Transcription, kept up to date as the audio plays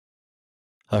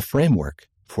A Framework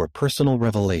for Personal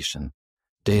Revelation,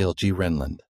 Dale G.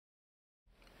 Renlund.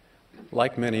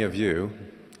 Like many of you,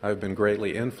 I've been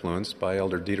greatly influenced by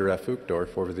Elder Dieter F.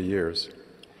 Uchtdorf over the years.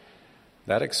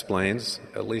 That explains,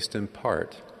 at least in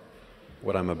part,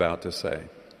 what I'm about to say.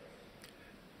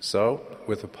 So,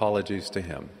 with apologies to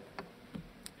him.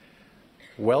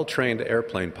 Well-trained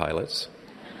airplane pilots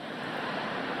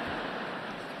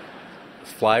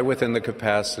fly within the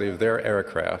capacity of their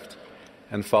aircraft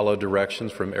and follow directions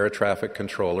from air traffic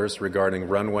controllers regarding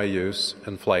runway use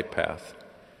and flight path.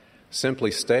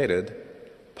 Simply stated,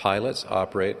 pilots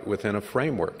operate within a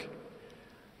framework.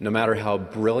 No matter how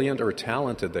brilliant or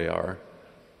talented they are,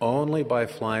 only by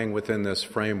flying within this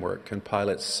framework can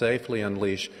pilots safely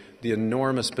unleash the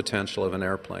enormous potential of an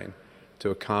airplane to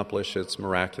accomplish its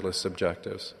miraculous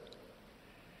objectives.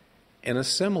 In a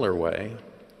similar way,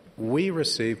 we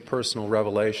receive personal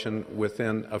revelation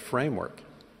within a framework.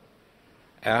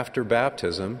 After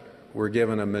baptism, we're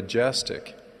given a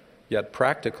majestic yet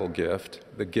practical gift,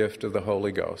 the gift of the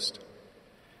Holy Ghost.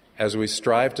 As we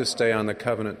strive to stay on the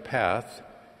covenant path,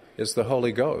 it's the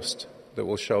Holy Ghost that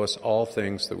will show us all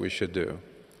things that we should do.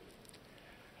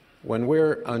 When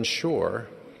we're unsure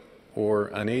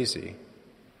or uneasy,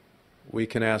 we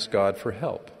can ask God for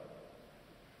help.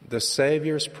 The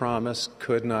Savior's promise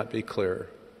could not be clearer.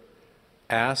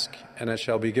 Ask, and it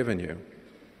shall be given you.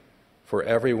 For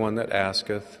everyone that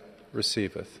asketh,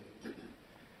 receiveth.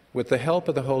 With the help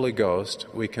of the Holy Ghost,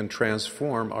 we can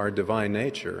transform our divine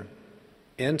nature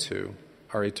into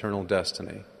our eternal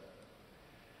destiny.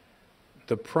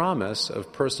 The promise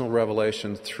of personal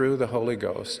revelation through the Holy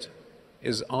Ghost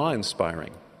is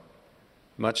awe-inspiring,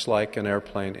 much like an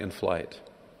airplane in flight.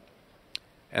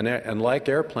 And like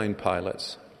airplane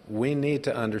pilots, we need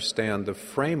to understand the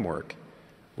framework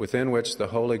within which the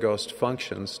Holy Ghost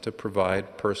functions to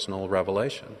provide personal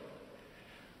revelation.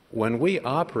 When we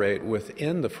operate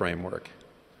within the framework,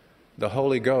 the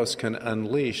Holy Ghost can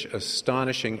unleash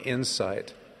astonishing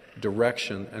insight,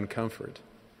 direction, and comfort.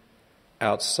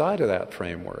 Outside of that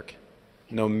framework,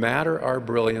 no matter our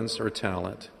brilliance or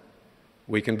talent,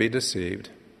 we can be deceived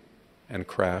and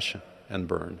crash and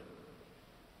burn.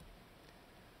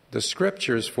 The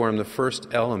Scriptures form the first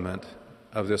element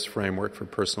of this framework for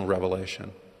personal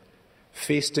revelation.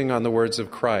 Feasting on the words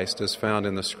of Christ as found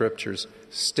in the Scriptures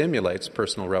stimulates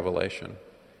personal revelation.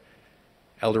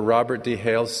 Elder Robert D.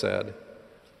 Hales said,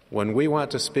 "When we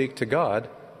want to speak to God,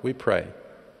 we pray.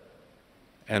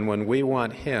 And when we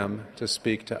want Him to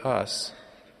speak to us,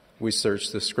 we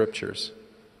search the Scriptures."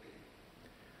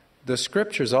 The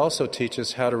Scriptures also teach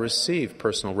us how to receive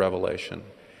personal revelation,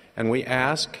 and we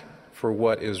ask for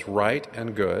what is right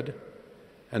and good,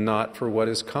 and not for what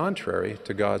is contrary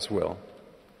to God's will.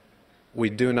 We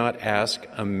do not ask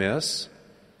amiss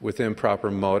with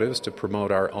improper motives to promote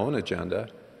our own agenda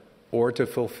or to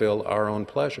fulfill our own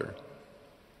pleasure.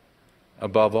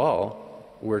 Above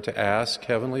all, we're to ask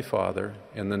Heavenly Father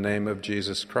in the name of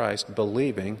Jesus Christ,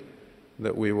 believing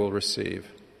that we will receive.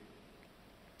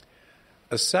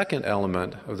 A second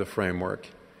element of the framework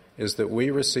is that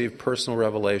we receive personal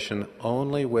revelation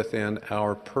only within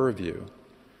our purview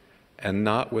and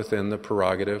not within the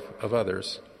prerogative of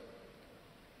others.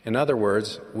 In other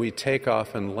words, we take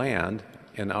off and land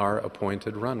in our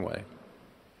appointed runway.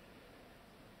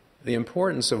 The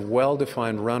importance of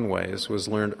well-defined runways was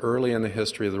learned early in the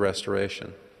history of the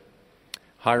Restoration.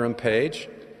 Hiram Page,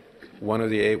 one of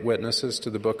the 8 witnesses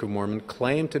to the Book of Mormon,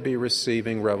 claimed to be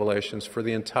receiving revelations for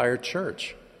the entire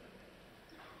church.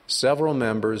 Several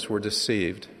members were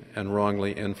deceived and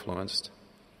wrongly influenced.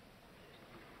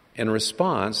 In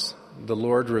response, the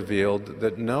Lord revealed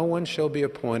that no one shall be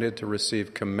appointed to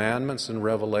receive commandments and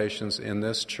revelations in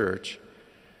this church,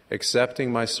 excepting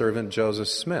my servant Joseph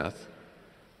Smith,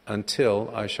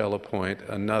 until I shall appoint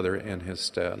another in his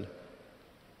stead.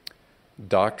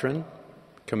 Doctrine,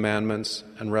 commandments,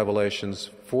 and revelations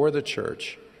for the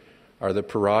church are the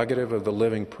prerogative of the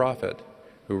living prophet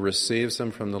who receives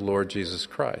them from the Lord Jesus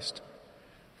Christ.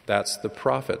 That's the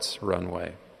prophet's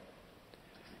runway.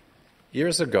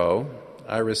 Years ago,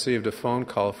 I received a phone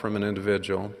call from an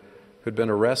individual who'd been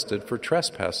arrested for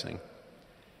trespassing.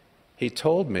 He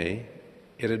told me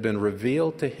it had been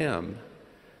revealed to him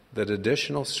that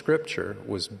additional Scripture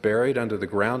was buried under the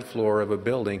ground floor of a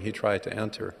building he tried to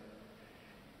enter.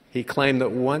 He claimed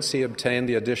that once he obtained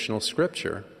the additional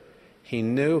Scripture, he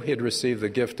knew he had received the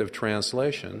gift of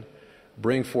translation,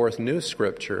 bring forth new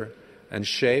Scripture, and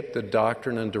shape the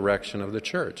doctrine and direction of the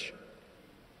church.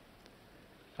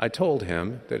 I told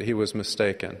him that he was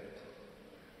mistaken,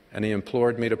 and he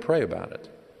implored me to pray about it.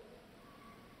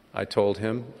 I told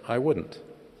him I wouldn't.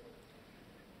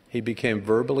 he became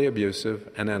verbally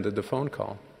abusive and ended the phone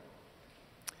call.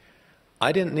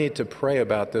 I didn't need to pray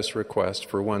about this request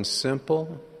for one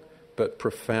simple but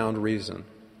profound reason.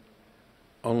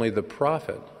 Only the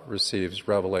prophet receives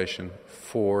revelation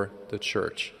for the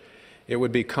church. It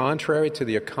would be contrary to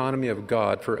the economy of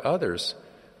God for others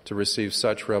to receive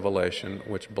such revelation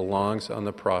which belongs on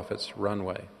the prophet's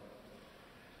runway.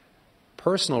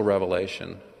 Personal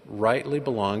revelation rightly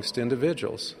belongs to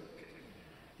individuals.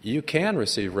 You can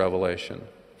receive revelation,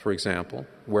 for example,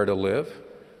 where to live,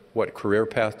 what career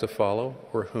path to follow,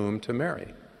 or whom to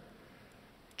marry.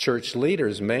 Church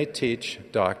leaders may teach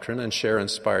doctrine and share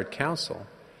inspired counsel,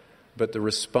 but the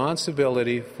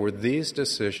responsibility for these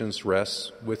decisions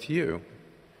rests with you.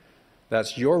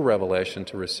 That's your revelation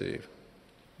to receive.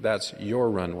 That's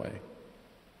your runway.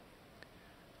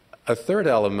 A third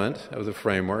element of the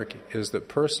framework is that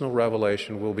personal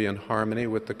revelation will be in harmony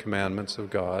with the commandments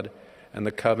of God and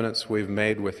the covenants we've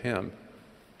made with Him.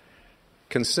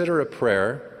 Consider a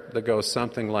prayer that goes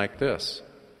something like this.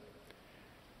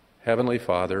 Heavenly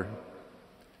Father,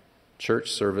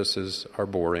 church services are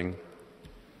boring.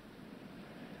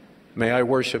 May I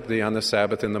worship Thee on the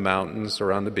Sabbath in the mountains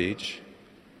or on the beach.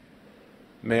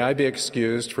 May I be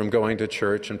excused from going to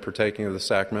church and partaking of the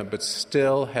sacrament, but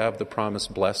still have the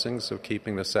promised blessings of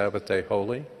keeping the Sabbath day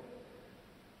holy.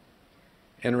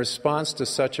 In response to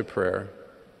such a prayer,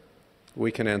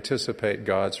 we can anticipate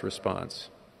God's response.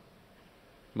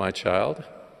 My child,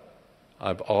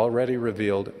 I've already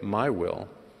revealed my will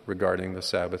regarding the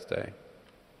Sabbath day.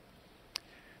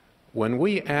 When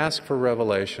we ask for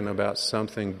revelation about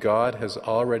something God has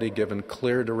already given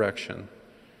clear direction,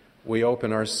 we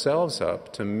open ourselves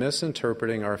up to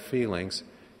misinterpreting our feelings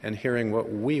and hearing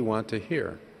what we want to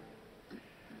hear.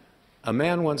 A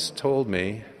man once told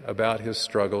me about his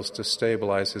struggles to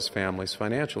stabilize his family's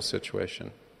financial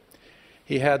situation.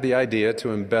 He had the idea to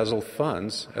embezzle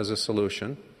funds as a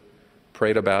solution,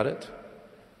 prayed about it,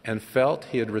 and felt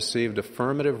he had received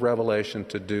affirmative revelation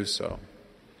to do so.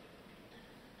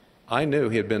 I knew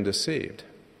he had been deceived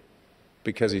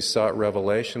because he sought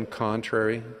revelation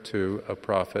contrary to a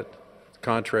prophet,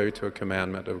 contrary to a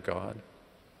commandment of God.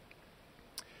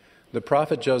 The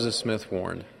prophet Joseph Smith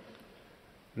warned,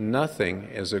 "Nothing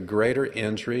is a greater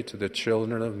injury to the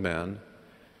children of men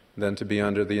than to be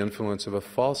under the influence of a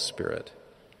false spirit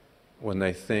when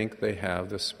they think they have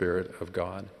the Spirit of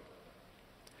God."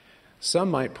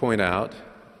 Some might point out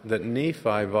that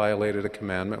Nephi violated a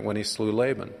commandment when he slew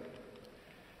Laban.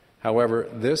 However,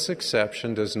 this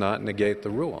exception does not negate the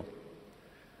rule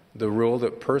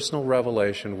that personal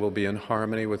revelation will be in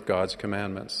harmony with God's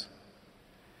commandments.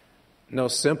 No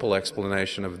simple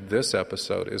explanation of this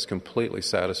episode is completely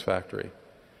satisfactory,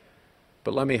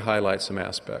 but let me highlight some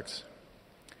aspects.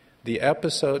 The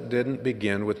episode didn't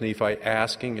begin with Nephi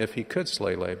asking if he could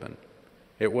slay Laban.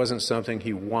 It wasn't something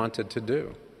he wanted to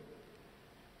do.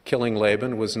 Killing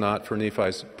Laban was not for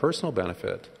Nephi's personal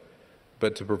benefit,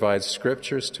 but to provide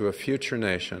scriptures to a future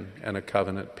nation and a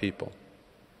covenant people.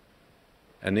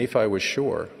 And Nephi was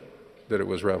sure that it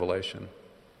was revelation.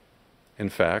 In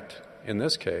fact, in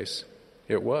this case,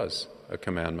 it was a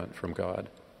commandment from God.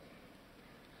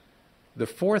 The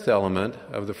fourth element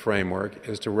of the framework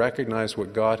is to recognize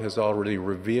what God has already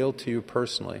revealed to you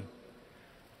personally,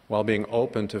 while being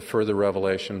open to further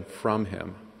revelation from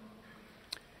Him.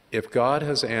 If God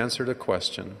has answered a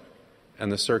question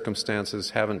and the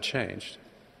circumstances haven't changed,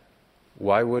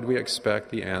 why would we expect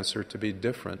the answer to be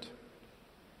different?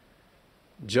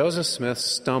 Joseph Smith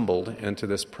stumbled into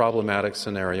this problematic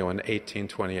scenario in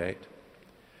 1828.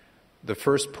 The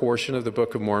first portion of the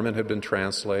Book of Mormon had been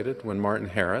translated when Martin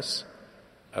Harris,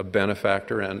 a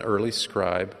benefactor and early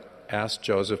scribe, asked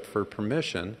Joseph for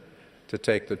permission to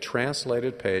take the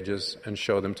translated pages and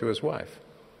show them to his wife.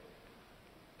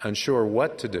 Unsure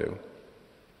what to do,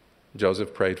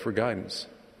 Joseph prayed for guidance.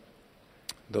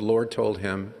 The Lord told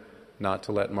him not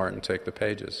to let Martin take the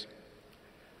pages.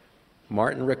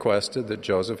 Martin requested that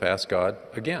Joseph ask God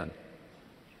again.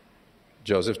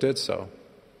 Joseph did so,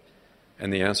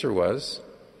 and the answer was,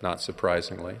 not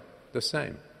surprisingly, the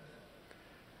same.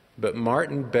 But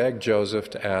Martin begged Joseph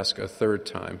to ask a third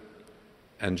time,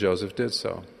 and Joseph did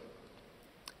so.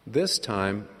 This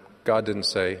time, God didn't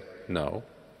say no.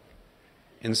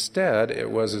 Instead, it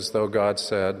was as though God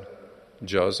said,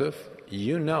 "Joseph,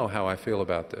 you know how I feel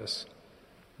about this,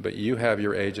 but you have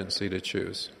your agency to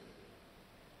choose."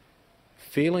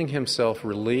 Feeling himself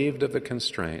relieved of the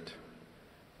constraint,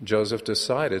 Joseph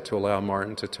decided to allow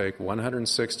Martin to take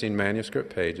 116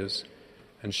 manuscript pages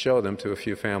and show them to a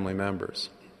few family members.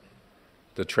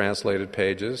 The translated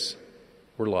pages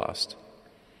were lost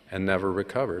and never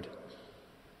recovered.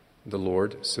 the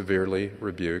Lord severely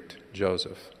rebuked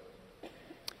Joseph.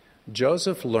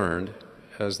 Joseph learned,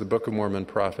 as the Book of Mormon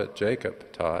prophet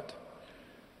Jacob taught,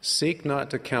 "Seek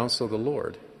not to counsel the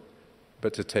Lord,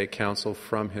 but to take counsel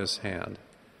from his hand,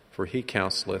 for he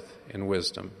counseleth in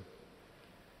wisdom."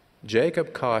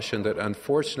 Jacob cautioned that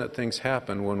unfortunate things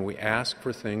happen when we ask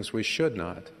for things we should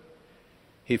not.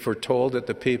 He foretold that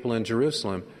the people in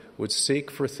Jerusalem would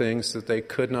seek for things that they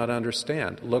could not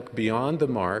understand, look beyond the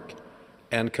mark,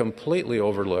 and completely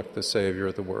overlook the Savior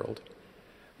of the world.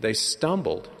 They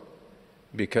stumbled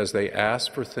because they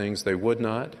asked for things they would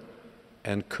not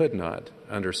and could not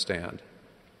understand.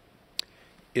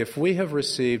 If we have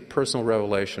received personal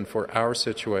revelation for our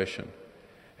situation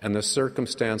and the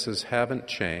circumstances haven't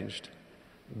changed,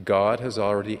 God has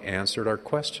already answered our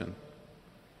question.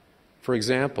 For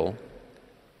example,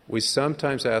 we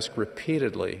sometimes ask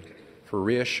repeatedly for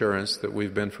reassurance that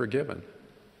we've been forgiven.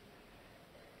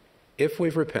 If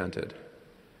we've repented,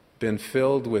 been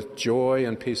filled with joy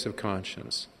and peace of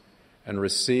conscience, and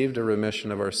received a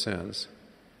remission of our sins,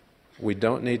 we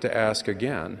don't need to ask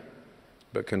again,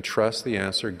 but can trust the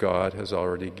answer God has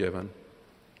already given.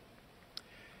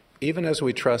 Even as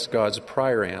we trust God's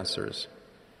prior answers,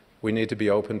 we need to be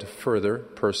open to further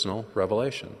personal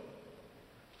revelation.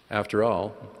 After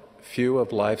all, few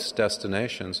of life's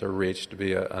destinations are reached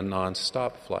via a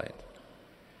non-stop flight.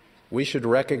 We should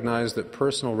recognize that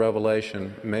personal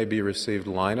revelation may be received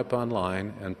line upon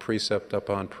line and precept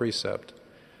upon precept,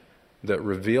 that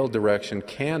revealed direction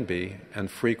can be, and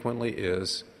frequently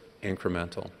is,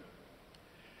 incremental.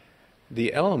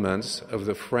 The elements of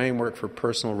the framework for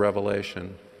personal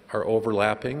revelation are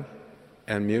overlapping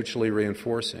and mutually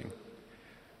reinforcing.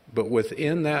 But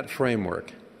within that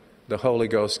framework, the Holy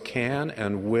Ghost can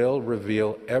and will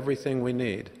reveal everything we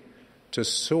need to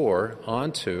soar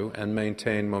onto and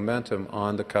maintain momentum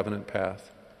on the covenant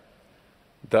path.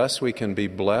 Thus, we can be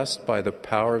blessed by the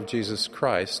power of Jesus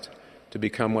Christ to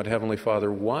become what Heavenly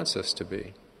Father wants us to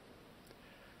be.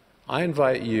 I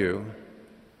invite you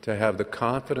to have the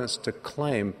confidence to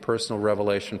claim personal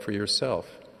revelation for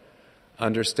yourself,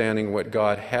 understanding what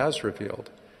God has revealed,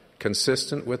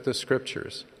 consistent with the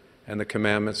Scriptures and the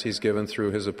commandments He's given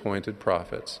through His appointed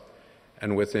prophets,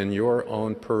 and within your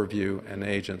own purview and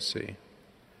agency.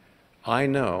 I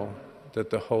know that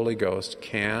the Holy Ghost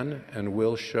can and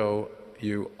will show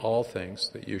you all things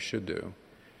that you should do.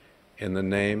 In the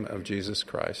name of Jesus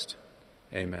Christ,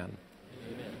 amen.